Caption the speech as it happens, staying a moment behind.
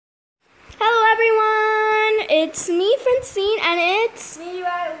It's me, Francine, and it's Me,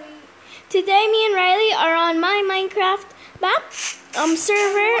 Railey. today. Me and Riley are on my Minecraft map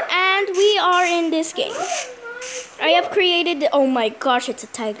server, and we are in this game. I have created. Oh my gosh, it's a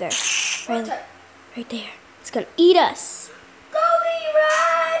tiger, Riley, right there. It's gonna eat us. Go,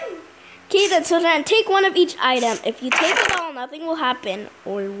 run! Okay, so then take one of each item. If you take it all, nothing will happen,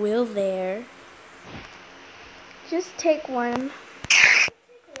 or will there? Just take one.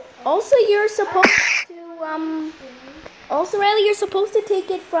 Also, you're supposed to Also, Riley, you're supposed to take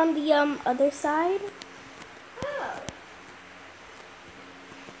it from the other side. Oh.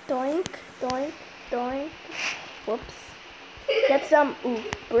 Doink, doink, doink. Whoops. Get some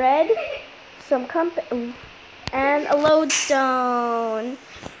bread, some and a lodestone.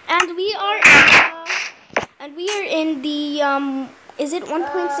 And we are in the is it 1.16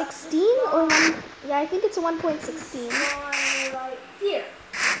 or 1? Yeah, I think it's 1.16. Right here.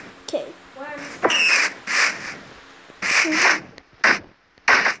 Okay.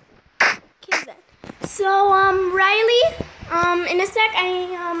 Okay then. So Riley, in a sec I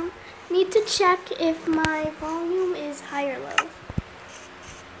need to check if my volume is high or low.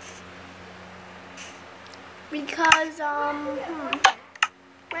 Because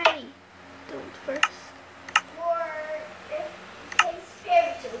Riley, don't first.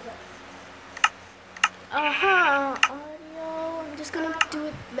 Audio. I'm just gonna do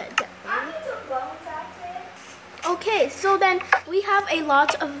it better. Okay, so then we have a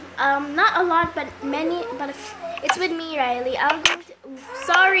lot of not a lot, but many, but it's with me, Riley. I'm going to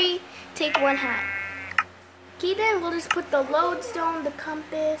sorry, take one hat. Okay, then we'll just put the lodestone, the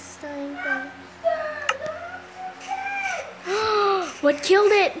compass, thing. What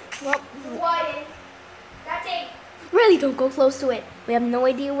killed it? Well, That's it. Really, don't go close to it. We have no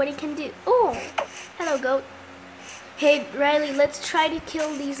idea what it can do. Oh, hello, goat. Hey, Riley, let's try to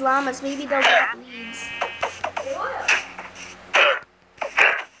kill these llamas. Maybe they'll get leads.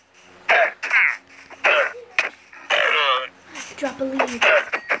 Drop a lead. Also,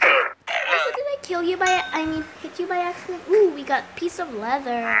 did I kill you by, hit you by accident? Ooh, we got a piece of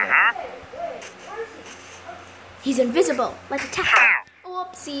leather. He's invisible. Let's attack.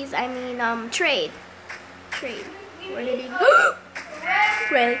 Whoopsies, trade. Trade. Where did he go?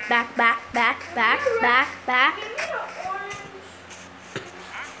 Really? Back.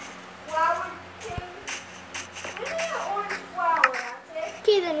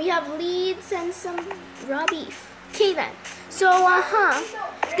 Okay, then we have leads and some raw beef. Okay then. So,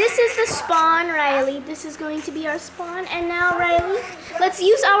 this is the spawn, Riley. This is going to be our spawn. And now, Riley, let's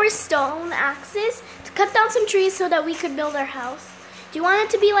use our stone axes to cut down some trees so that we could build our house. Do you want it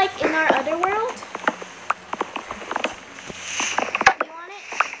to be like in our other world? Do you want it?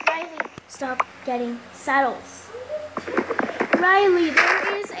 Riley, stop getting saddles. Riley,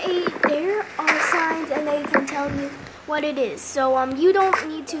 there are signs and they can tell you what it is. So, you don't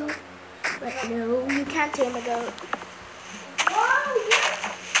need to, but no, you can't tame a goat.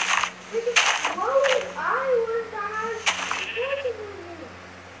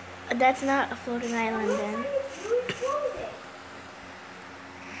 That's not a floating island then.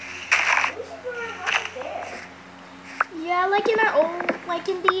 Yeah, like in the older,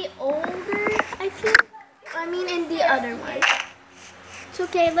 I think. In the other one. It's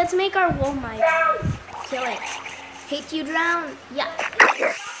okay, let's make our wool mine. Kill it. Hate you drown. Yeah.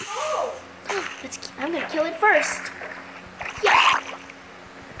 I'm gonna kill it first. Yeah.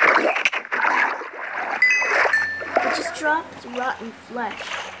 It just dropped rotten flesh.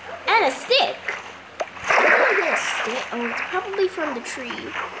 And a stick. Where did I get a stick? Oh, it's probably from the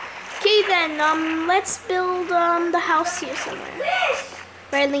tree. Okay then, let's build the house here somewhere.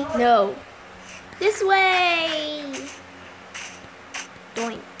 Riley, no. This way.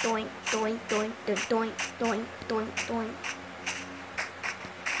 Doink, doink, doink, doink, doink, doink, doink, doink.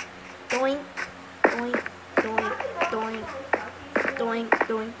 Doink, doink, doink, doink, doink,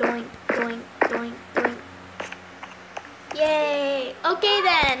 doink, doink, doink, doink, doink. Yay! Okay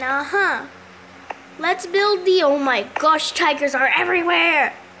then, let's build the. Oh my gosh, tigers are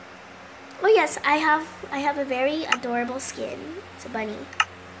everywhere. Oh yes, I have a very adorable skin. It's a bunny.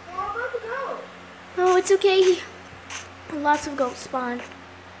 Oh, it's okay. Lots of goats spawn.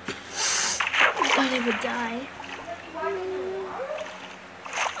 I thought I would die.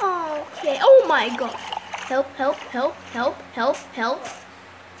 Okay. Oh my god. Help, help, help, help, help, help.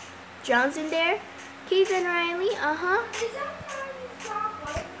 John's in there. Okay then, Riley.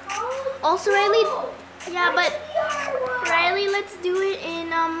 Also, Riley. Yeah, but Riley, let's do it in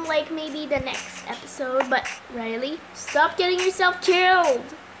like maybe the next episode. But Riley, stop getting yourself killed.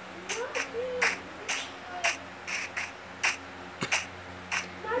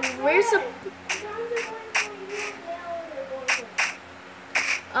 Where's the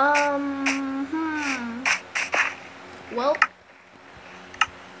Well,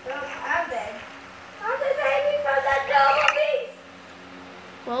 I'm dead. How to save me from that double beast?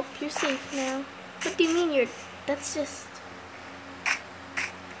 well, you're safe now. What do you mean you're? That's just.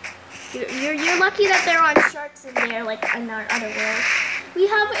 You're lucky that there aren't sharks in there like in our other world. We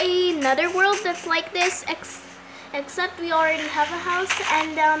have another world that's like this, except we already have a house,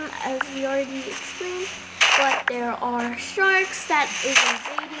 and as we already explained, but there are sharks that is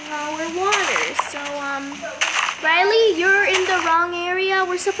invading our waters. So Riley, you're in the wrong area.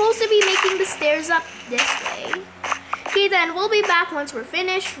 We're supposed to be making the stairs up this way. Okay, then we'll be back once we're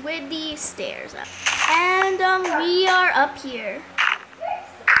finished with the stairs up, and we are up here.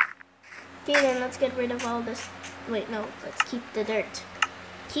 Okay, then let's get rid of all this. Wait, no, let's keep the dirt.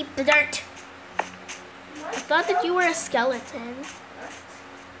 Keep the dirt. I thought that you were a skeleton.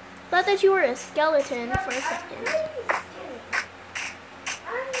 Thought that you were a skeleton for a second.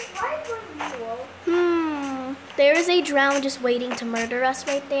 There is a drown just waiting to murder us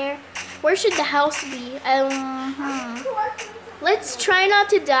right there. Where should the house be? Let's try not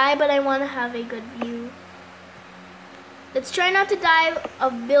to die, but I want to have a good view. Let's try not to die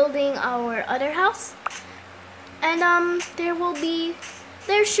of building our other house. And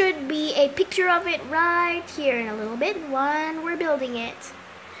there should be a picture of it right here in a little bit when we're building it.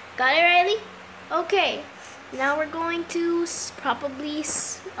 Got it, Riley? Okay. Now we're going to probably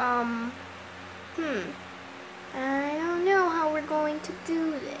I don't know how we're going to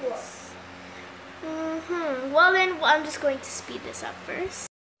do this. Well then, I'm just going to speed this up first.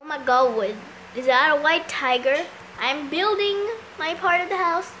 Oh my god, is that a white tiger? I'm building my part of the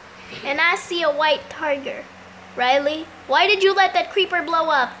house, and I see a white tiger. Riley, why did you let that creeper blow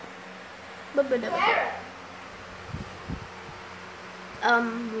up?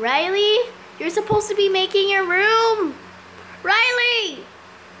 Riley, you're supposed to be making your room. Riley!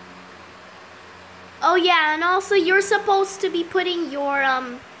 Oh yeah, and also you're supposed to be putting your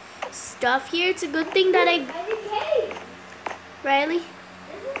stuff here. It's a good thing that Riley,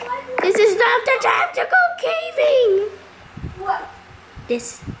 this is not the time to go caving. What?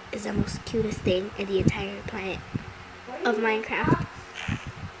 This is the most cutest thing in the entire planet of Minecraft.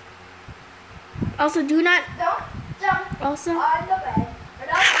 Also, do not. Don't jump Also. on the bed.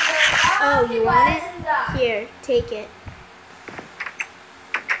 Oh, you want it? Here, take it.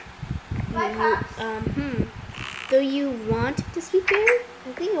 My cups. Do you want the sweet berry?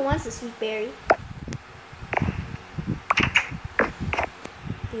 I think it wants the sweet berry.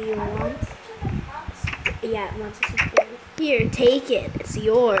 Do you want? Yeah, it wants the sweet berry. Here, take it. It's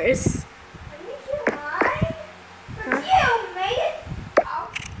yours.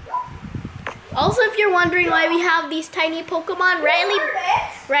 Also, if you're wondering why we have these tiny Pokemon,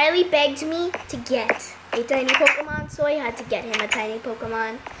 Riley begged me to get a tiny Pokemon, so I had to get him a tiny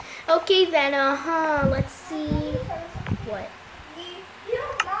Pokemon. Okay then, let's see. What?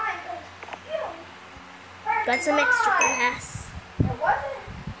 Got some extra glass. It wasn't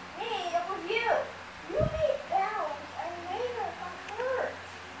me, it was you. You made bounds and made her hurt.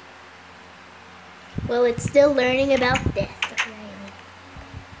 Well, it's still learning about death,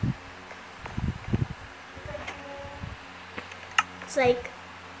 Riley. It's like,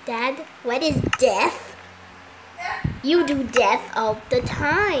 Dad, what is death? You do death all the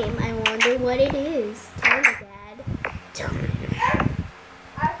time. I wonder what it is. Tell me, Dad. Tell me.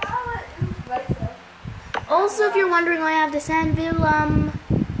 Also, if you're wondering why I have this anvil,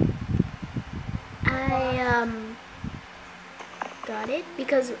 I got it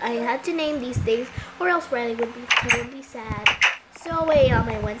because I had to name these things, or else Riley would be terribly sad. So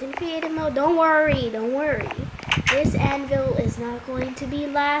I went in creative mode. Don't worry. This anvil is not going to be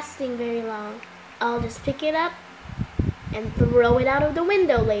lasting very long. I'll just pick it up and throw it out of the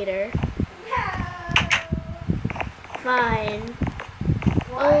window later. Fine.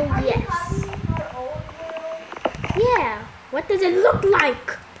 Oh yes. Yeah. What does it look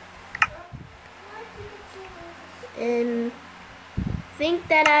like? And think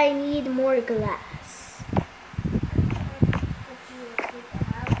that I need more glass.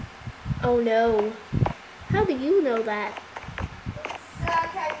 Oh no. How do you know that?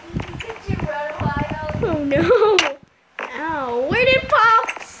 Oh no. Ow. Where did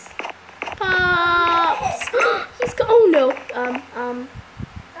Pops? He's go. Oh no.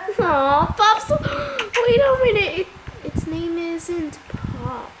 Aw, Pops. Wait a minute. Its name isn't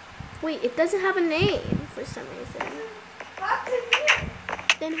Pop. Wait, it doesn't have a name for some reason.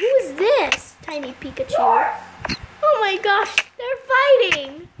 Then who is this? Tiny Pikachu. Oh my gosh, they're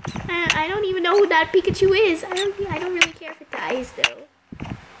fighting. I don't even know who that Pikachu is. I don't really care if it dies though.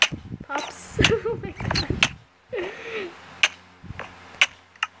 Pops. Oh my gosh.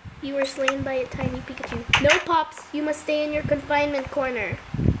 You were slain by a tiny Pikachu. No, Pops, you must stay in your confinement corner.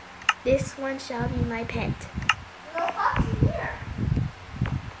 This one shall be my pet. No Pops in here.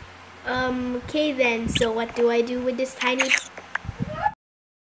 Okay then, so what do I do with this tiny...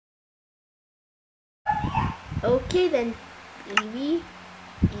 Okay then, Eevee.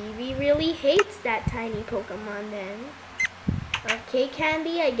 Eevee really hates that tiny Pokemon then. Okay,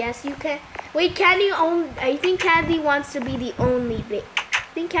 Candy, I guess you can... Wait, Candy I think Candy wants to be the only baby.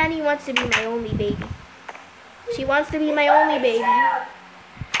 I think Candy wants to be my only baby. She wants to be my only baby.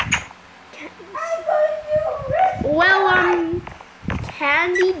 Well,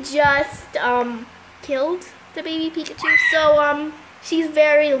 Candy just, killed the baby Pikachu, so, she's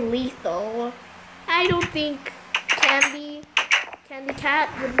very lethal. I don't think Candy Cat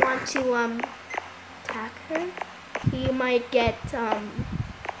would want to, attack her. He might get,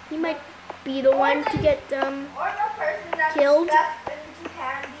 he might be the one to get, Or the person that's killed. stuffed into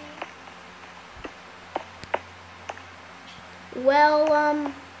Candy.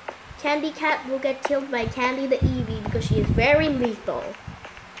 Well, Candy Cat will get killed by Candy the Eevee because she is very lethal.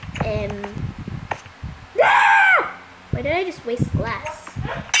 Why did I just waste glass?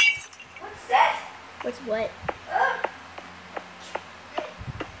 What's that? What's what?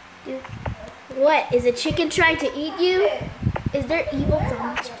 Dude, what? Is a chicken trying to eat you? Is there evil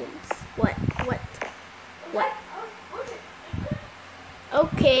zombie chickens? What?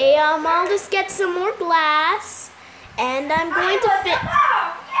 Okay, I'll just get some more glass, and I'm going to fit.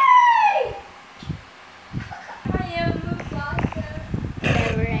 Yay! Whatever,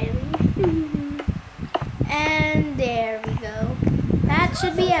 Railey. And there we go. That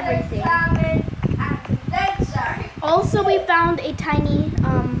should be everything. Also, we found a tiny,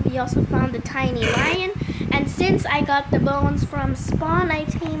 we also found a tiny lion, and since I got the bones from Spawn, I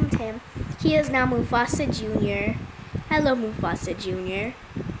tamed him. He is now Mufasa Jr. Hello, Mufasa Jr.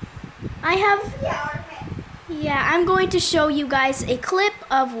 I'm going to show you guys a clip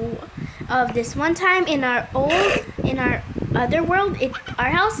of this one time in our other world. Our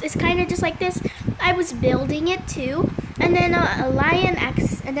house is kind of just like this. I was building it too, and then a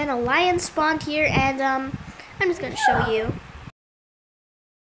lion spawned here, and I'm just gonna show you.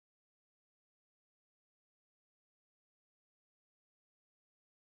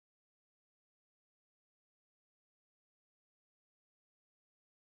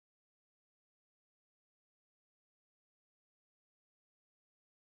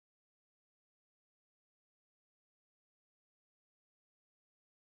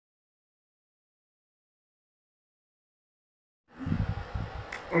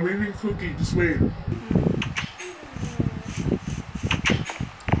 I'm eating cookie, just wait.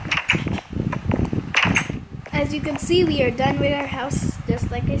 As you can see, we are done with our house, just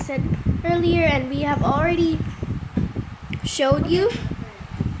like I said earlier, and we have already showed you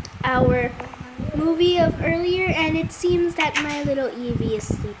our movie of earlier, and it seems that my little Eevee is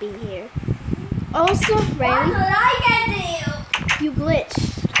sleeping here. Also, Railey, you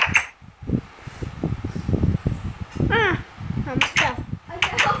glitched. I'm stuck.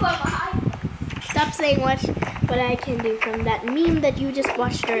 Stop saying what I can do from that meme that you just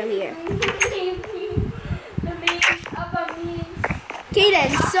watched earlier. Okay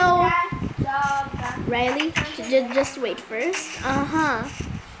then, so Railey, just wait first.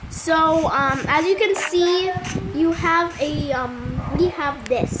 So as you can see, you have a we have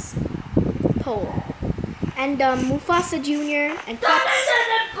this pole, and Mufasa Jr. and Pops.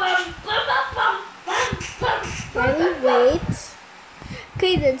 Railey, wait.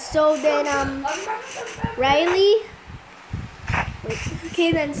 Okay then, so then Railey. Wait.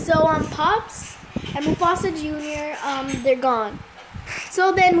 Okay then, so Pops and Mufasa Jr. They're gone.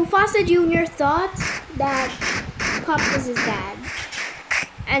 So then Mufasa Jr. thought that Pops was his dad.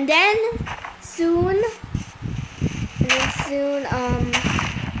 And then soon, just a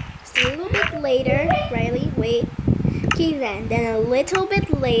little bit later, Railey, wait. Okay then a little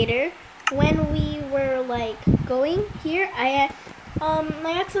bit later, when we were like going here, I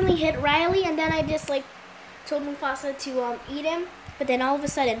accidentally hit Railey, and then I just like told Mufasa to eat him. But then all of a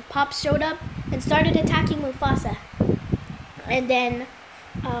sudden, Pops showed up and started attacking Mufasa. And then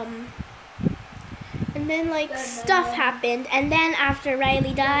like stuff happened, and then after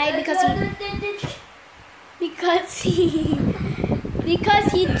Railey died because he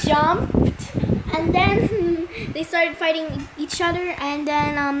jumped, and then they started fighting each other, and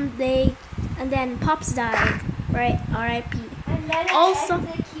then Pops died, right? R.I.P. Also,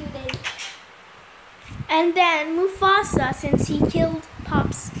 and then Mufasa, since he killed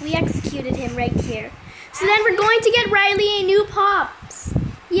Pops, we executed him right here. So then we're going to get Railey a new Pops.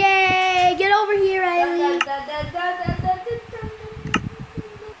 Yay! Get over here, Railey.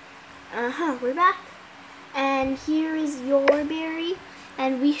 We're back. And here is your berry.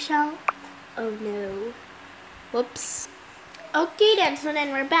 And we shall... Oh no. Whoops. Okay then, so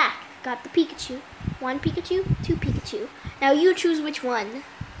then we're back. Got the Pikachu. 1 Pikachu, 2 Pikachu. Now you choose which one.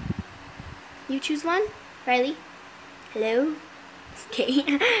 You choose one? Riley? Hello?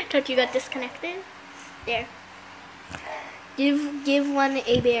 Okay. Thought you got disconnected. There. Give one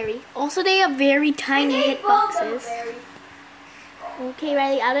a berry. Also, they have very tiny hitboxes. Okay,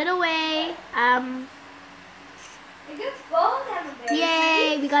 Riley, out of the way.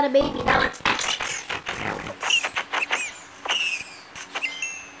 Yay, we got a baby. Now it's...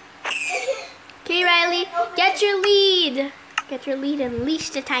 Okay, Riley, get your lead. Get your lead and leash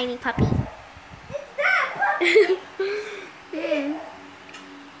the tiny puppy. It's that puppy.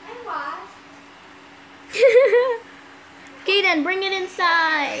 I lost. Okay, then bring it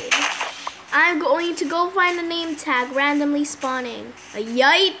inside. I'm going to go find the name tag randomly spawning. A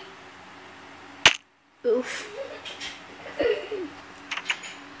yite. Oof.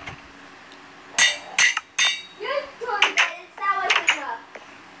 You're totally right. It's not waking up.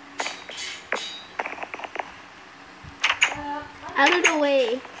 Out of the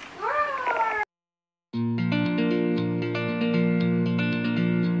way.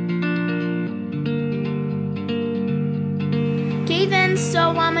 Okay then,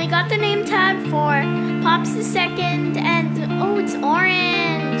 so I got the name tag for Pops the second, and oh, it's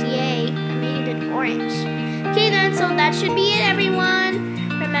orange. Yay, I made it orange. Okay then, so that should be it, everyone.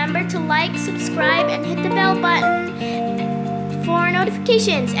 Remember to like, subscribe, and hit the bell button for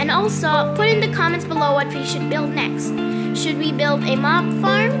notifications, and also put in the comments below what we should build next. Should we build a mob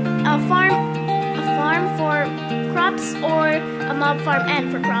farm, a farm for crops, or a mob farm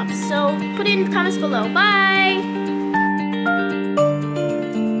and for crops? So put it in the comments below. Bye!